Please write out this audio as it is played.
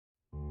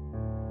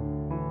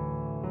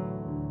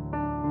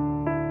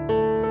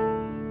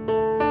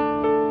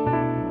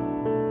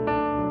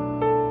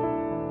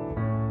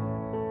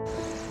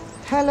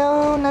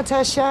Hello,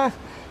 Natasha.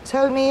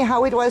 Tell me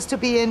how it was to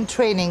be in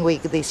training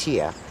week this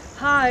year.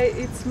 Hi,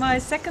 it's my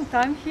second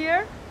time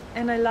here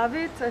and I love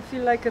it. I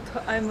feel like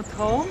I'm at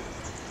home.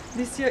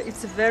 This year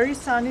it's very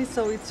sunny,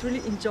 so it's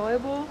really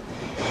enjoyable.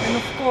 And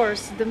of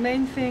course, the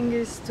main thing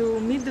is to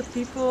meet the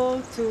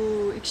people,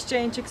 to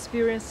exchange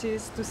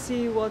experiences, to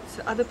see what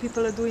other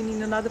people are doing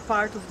in another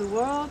part of the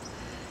world.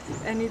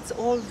 And it's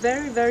all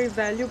very, very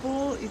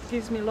valuable. It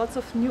gives me lots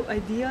of new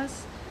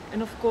ideas.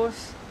 And of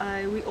course,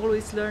 we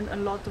always learn a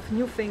lot of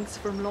new things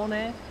from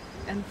Lone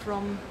and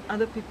from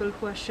other people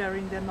who are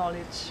sharing their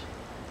knowledge.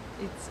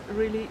 It's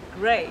really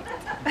great.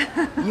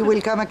 You will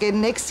come again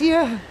next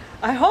year?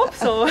 I hope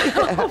so.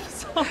 I hope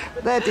so.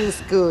 That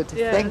is good.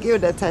 Yes. Thank you,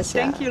 Natasha.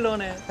 Thank you,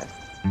 Lone.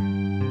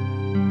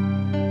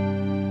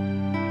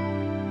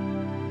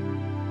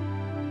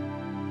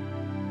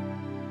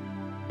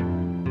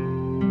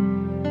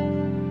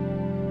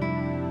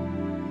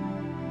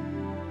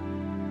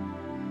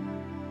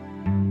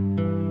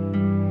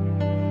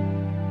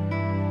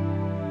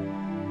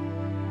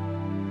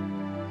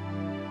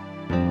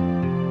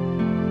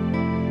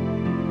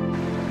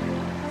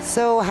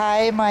 So,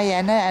 hi,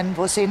 Marianne and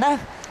Rosina.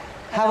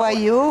 How are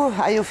you?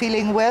 Are you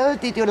feeling well?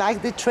 Did you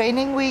like the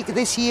training week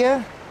this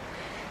year?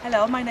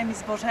 Hello, my name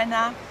is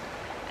Bożena.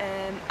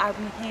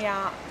 I'm here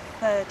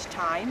third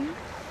time,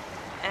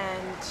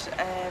 and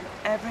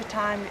every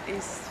time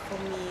is for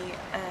me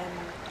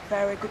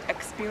very good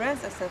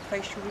experience as a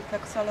facial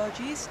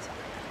reflexologist.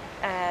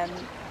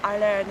 I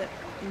learn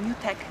new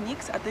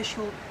techniques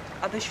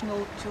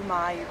additional to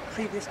my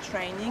previous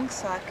training,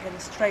 so I can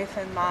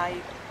strengthen my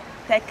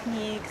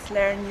techniques,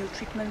 learn new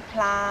treatment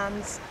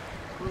plans.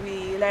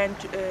 We learned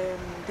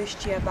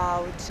this year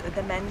about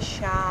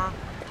dementia,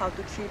 how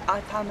to treat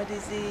Alzheimer's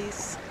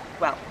disease,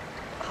 well,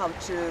 how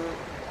to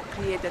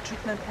create a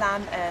treatment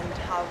plan and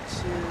how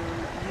to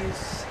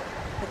use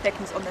the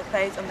techniques on the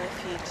face, on the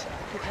feet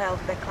to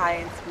help the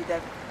clients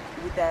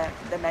with the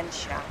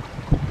dementia.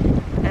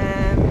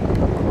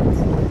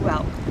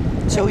 Well.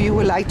 So you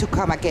would like to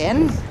come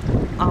again?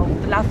 I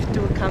would love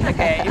to come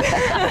again.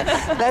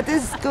 That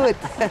is good.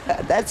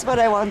 That's what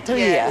I want to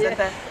hear. Yes,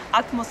 the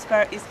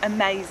atmosphere is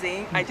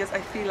amazing. I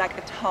feel like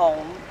at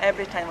home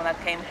every time when I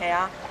came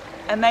here.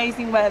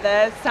 Amazing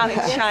weather, sun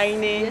is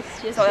shining,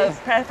 so a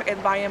perfect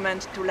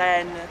environment to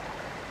learn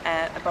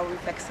about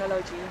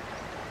reflexology.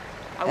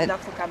 I would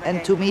love to come again.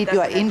 And to meet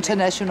your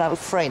international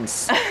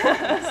friends.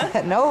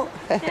 No?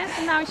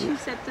 Yes, now she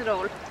said it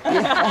all.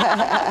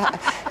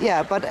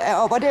 Yeah, but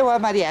whatever,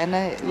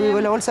 Marianne, we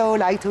will also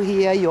like to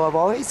hear your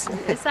voice.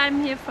 Yes,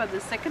 I'm here for the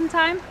second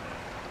time.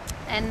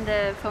 And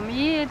for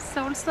me, it's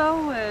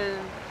also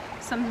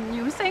some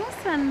new things.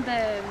 And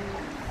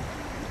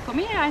for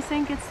me, I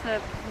think it's the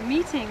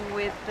meeting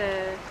with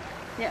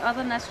the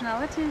other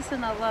nationalities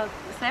and other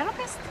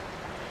therapists.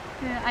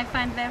 I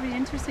find very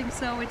interesting.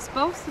 So it's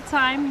both the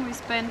time we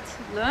spend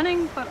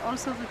learning, but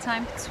also the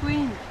time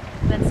between.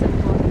 That's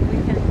important.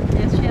 We can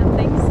share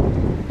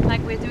things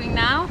like we're doing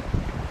now.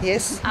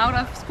 Yes. Out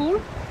of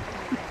school.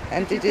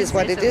 And it is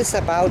what it is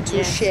about,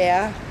 to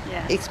share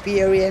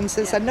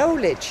experiences and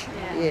knowledge.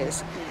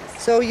 Yes.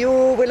 So you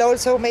will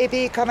also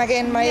maybe come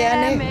again,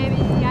 Marianne? Yeah,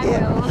 maybe I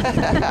will.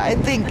 I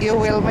think you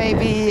will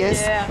maybe,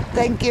 yes. Yeah.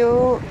 Thank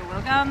you. You're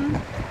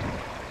welcome.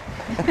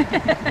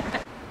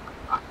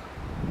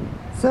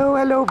 So,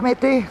 hello,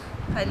 Mette.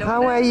 Hello.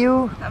 How are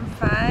you? I'm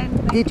fine.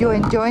 Did you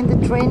enjoy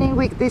the training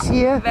week this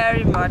year?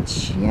 Very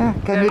much. Yeah.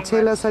 Can you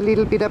tell us a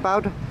little bit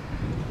about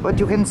what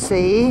you can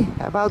say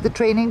about the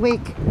training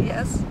week?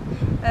 Yes.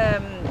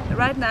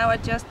 Right now I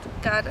just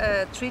got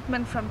a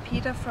treatment from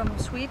Peter from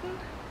Sweden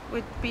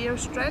with beer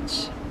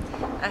stretch.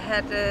 I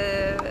had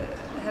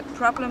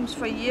problems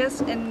for years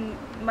in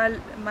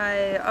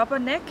my upper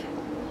neck,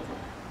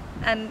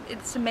 and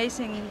it's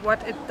amazing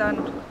what it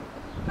done.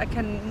 I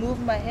can move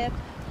my head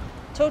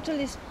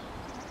totally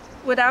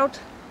without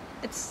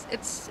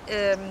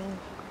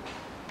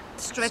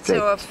stretching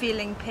or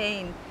feeling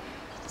pain.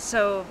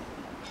 So,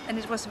 and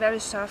it was very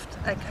soft.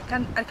 I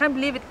can't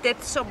believe it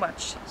did so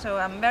much. So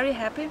I'm very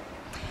happy.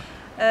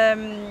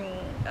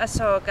 I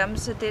saw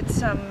Gamse did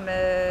some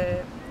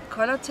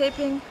color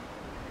taping.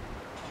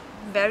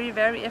 Very,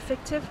 very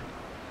effective.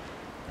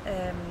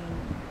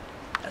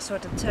 I saw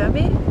the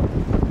Termi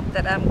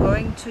that I'm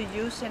going to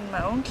use in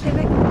my own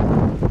clinic.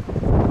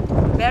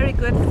 Very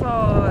good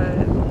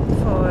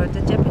for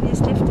the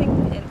Japanese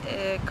lifting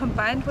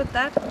combined with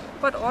that.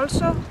 But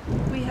also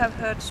we have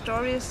heard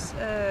stories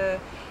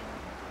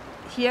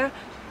here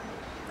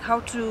how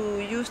to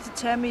use the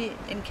Termi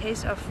in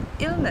case of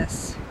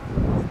illness.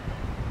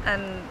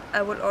 And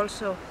I will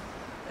also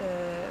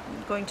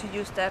going to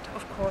use that,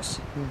 of course.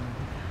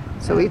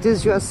 So it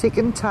is your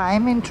second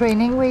time in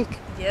training week?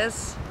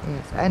 Yes.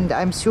 Yes. And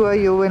I'm sure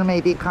you will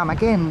maybe come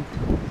again.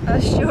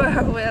 Sure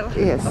I will.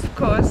 Yes. Of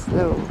course.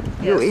 So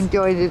you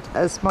enjoyed it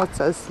as much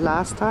as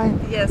last time?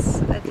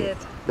 Yes, I did.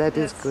 That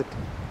is good.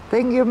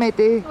 Thank you,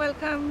 Mette.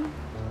 Welcome.